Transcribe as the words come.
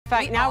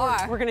fact,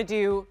 now we're going to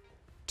do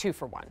 2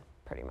 for 1.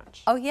 Pretty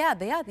much. Oh yeah,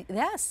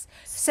 yes.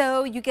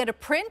 So you get a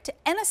print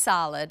and a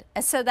solid,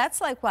 and so that's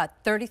like what,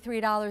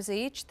 $33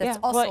 each? That's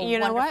also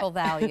wonderful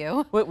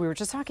value. We were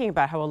just talking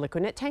about how a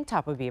liquid knit tank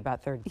top would be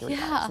about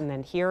 $33, and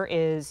then here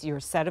is your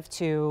set of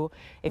 2.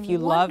 If you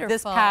love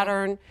this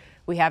pattern,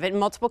 we have it in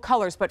multiple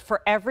colors, but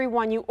for every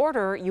one you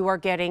order, you are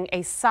getting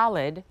a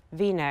solid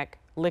V-neck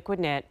liquid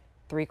knit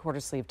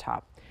 3/4 sleeve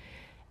top.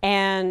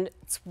 And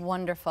it's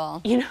wonderful.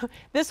 You know,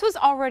 this was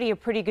already a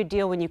pretty good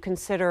deal when you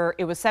consider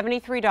it was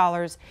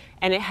 $73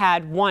 and it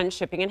had 1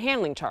 shipping and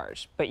handling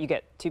charge, but you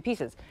get 2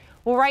 pieces.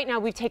 Well, right now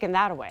we've taken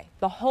that away.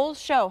 The whole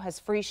show has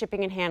free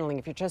shipping and handling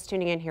if you're just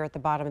tuning in here at the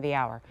bottom of the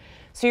hour.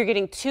 So you're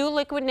getting 2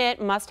 liquid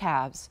knit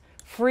must-haves,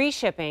 free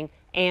shipping,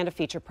 and a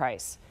feature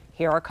price.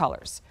 Here are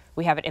colors.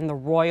 We have it in the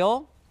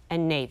royal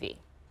and navy.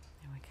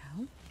 There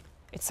we go.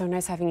 It's so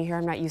nice having you here.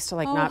 I'm not used to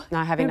like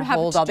not having to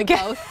hold all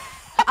together.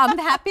 I'm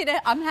happy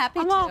to.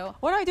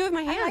 What do I do with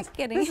my hands? I like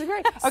getting this is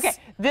great. Okay,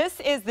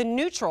 this is the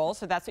neutral,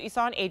 so that's what you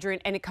saw on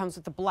Adrian, and it comes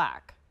with the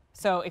black.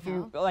 So if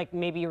you like,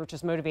 maybe you were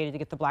just motivated to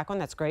get the black one,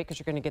 that's great because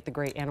you're going to get the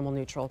great animal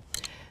neutral.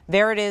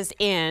 There it is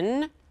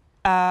in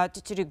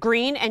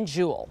green and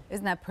jewel.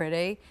 Isn't that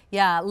pretty?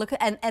 Yeah, look,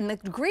 and the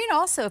green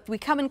also, if we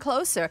come in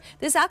closer,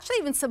 there's actually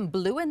even some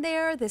blue in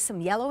there, there's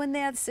some yellow in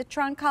there, the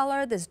citron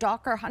color, there's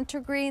darker hunter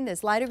green,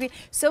 there's lighter green,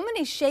 so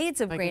many shades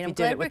of green. If you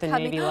did it with the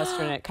navy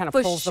luster and it kind of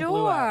pulls the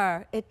blue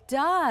out. It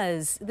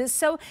does.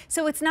 So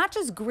it's not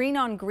just green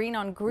on green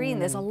on green,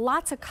 there's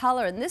lots of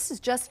color, and this is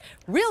just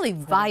really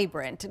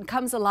vibrant and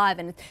comes alive,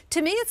 and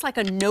to me it's like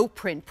a no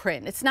print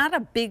print. It's not a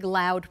big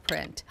loud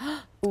print.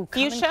 Ooh,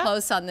 coming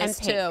close on this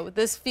too.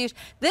 This fuchsia.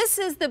 This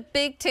is the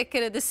big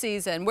ticket of the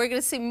season. We're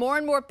going to see more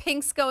and more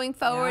pinks going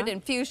forward,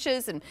 and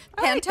fuchsias, and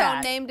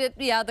Pantone named it,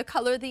 the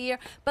color of the year.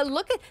 But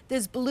look at,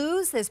 there's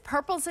blues, there's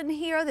purples in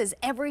here, there's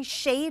every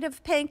shade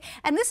of pink,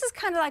 and this is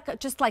kind of like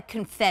just like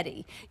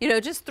confetti, you know,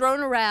 just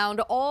thrown around,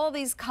 all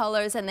these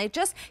colors, and they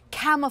just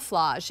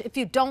camouflage. If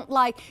you don't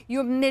like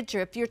your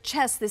midriff, your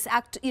chest, this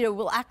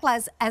will act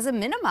as a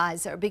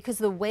minimizer because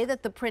of the way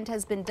that the print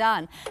has been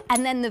done.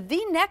 And then the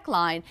V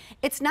neckline,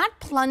 it's not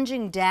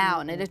plunging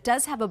down, and it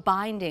does have a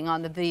binding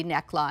on the V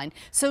neckline.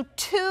 So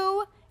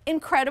 2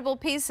 incredible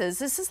pieces.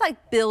 This is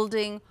like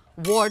building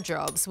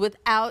wardrobes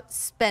without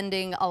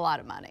spending a lot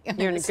of money. You're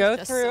going to go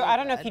through, I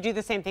don't know if you do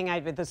the same thing.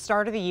 At the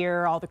start of the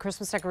year, all the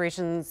Christmas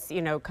decorations,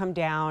 you know, come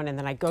down, and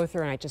then I go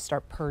through and I just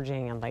start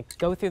purging and like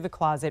go through the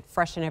closet,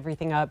 freshen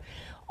everything up.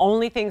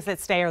 Only things that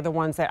stay are the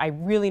ones that I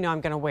really know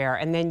I'm going to wear.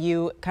 And then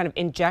you kind of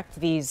inject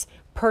these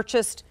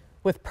purchased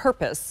with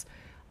purpose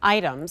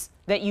items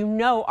that you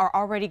know are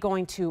already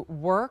going to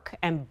work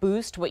and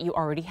boost what you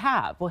already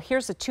have. Well,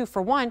 here's a 2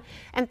 for 1.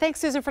 And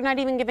thanks, Susan, for not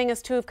even giving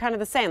us 2 of kind of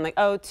the same. Like,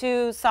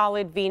 2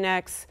 solid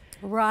V-necks.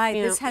 Right,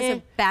 this has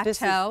a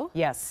bateau.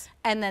 Yes.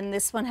 And then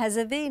this one has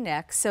a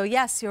V-neck. So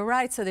yes, you're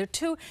right. So they're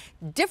 2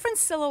 different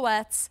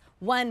silhouettes.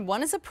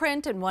 One is a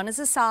print and one is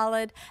a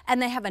solid,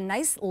 and they have a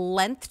nice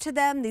length to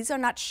them. These are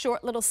not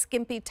short little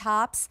skimpy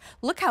tops.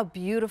 Look how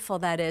beautiful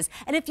that is.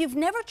 And if you've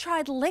never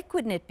tried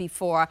Liquid Knit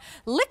before,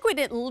 Liquid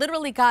Knit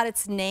literally got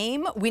its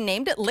name. We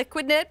named it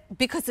Liquid Knit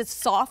because it's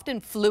soft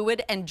and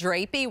fluid and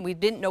drapey. We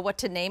didn't know what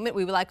to name it.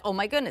 We were like, oh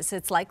my goodness,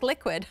 it's like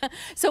liquid.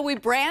 So we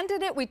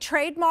branded it, we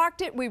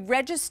trademarked it, we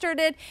registered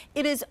it.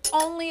 It is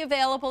only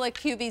available at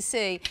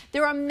QVC.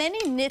 There are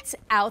many knits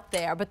out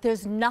there, but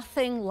there's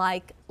nothing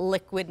like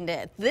Liquid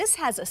Knit. This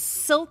has a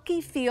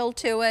silky feel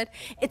to it.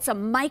 It's a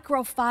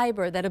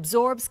microfiber that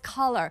absorbs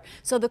color,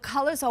 so the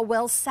colors are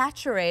well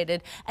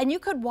saturated, and you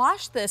could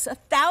wash this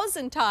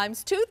 1,000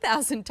 times,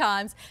 2,000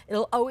 times.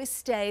 It'll always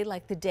stay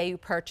like the day you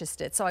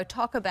purchased it. So I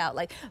talk about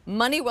like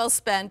money well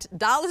spent,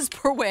 dollars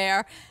per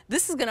wear.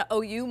 This is going to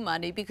owe you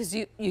money because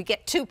you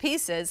get 2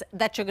 pieces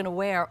that you're going to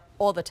wear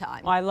all the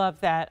time. Well, I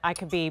love that. I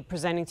could be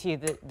presenting to you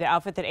the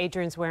outfit that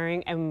Adrian's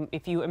wearing, and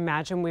if you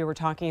imagine we were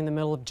talking in the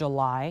middle of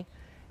July,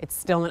 it's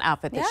still an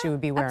outfit that she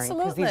would be wearing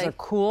because these are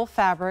cool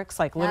fabrics,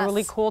 like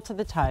literally cool to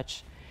the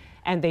touch,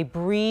 and they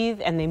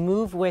breathe and they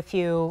move with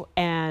you,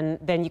 and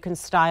then you can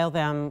style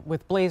them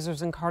with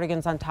blazers and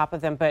cardigans on top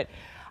of them. But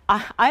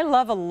I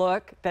love a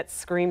look that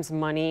screams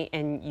money,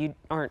 and you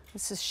aren't.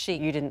 This is chic.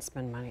 You didn't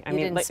spend money. I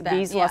mean, like,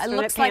 these luster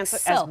knit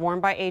pants, as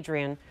worn by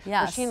Adrian.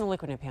 Yes. Is she in the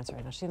liquid knit pants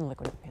right now? She's in the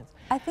liquid knit pants.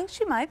 I think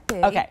she might be.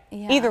 Okay.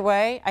 Yeah. Either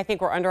way, I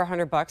think we're under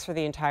 $100 for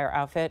the entire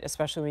outfit,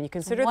 especially when you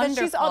consider that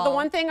she's. Oh, the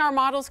one thing our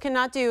models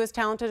cannot do, as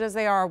talented as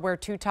they are, wear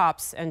 2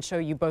 tops and show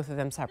you both of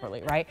them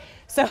separately, right?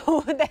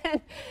 So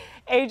then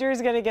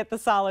Adrian's going to get the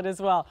solid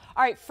as well.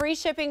 All right, free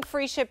shipping,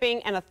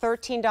 and a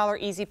 $13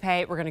 easy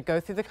pay. We're going to go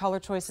through the color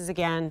choices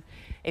again.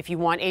 If you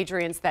want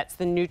Adrian's, that's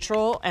the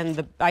neutral,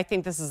 and I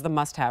think this is the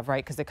must-have,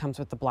 right? Because it comes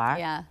with the black.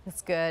 Yeah,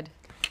 that's good.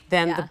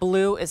 Then the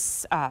blue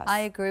is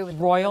I agree with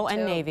royal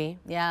and navy.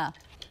 Yeah,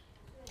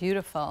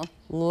 beautiful.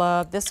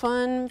 Love this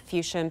one,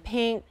 fuchsia and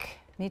pink.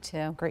 Me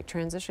too. Great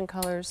transition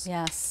colors.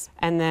 Yes.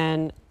 And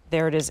then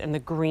there it is in the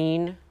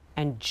green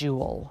and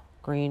jewel.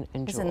 green,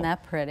 and jewel. Isn't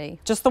that pretty?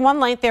 Just the one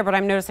length there, but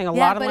I'm noticing a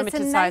lot of but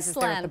limited it's a sizes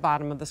nice there at the length.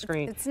 bottom of the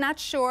screen. It's not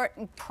short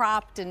and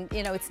propped, and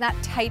you know, it's not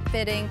tight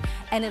fitting,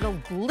 and it'll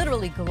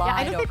literally glide. Yeah,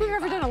 I don't think over we've your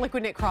ever done a body.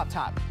 liquid knit crop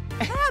top.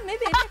 Yeah,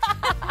 maybe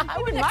I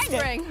wouldn't mind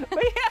spring. it.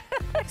 But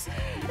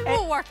yeah.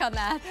 We'll work on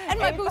that. And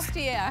my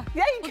bustier.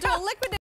 Yeah, you we'll go. do a liquid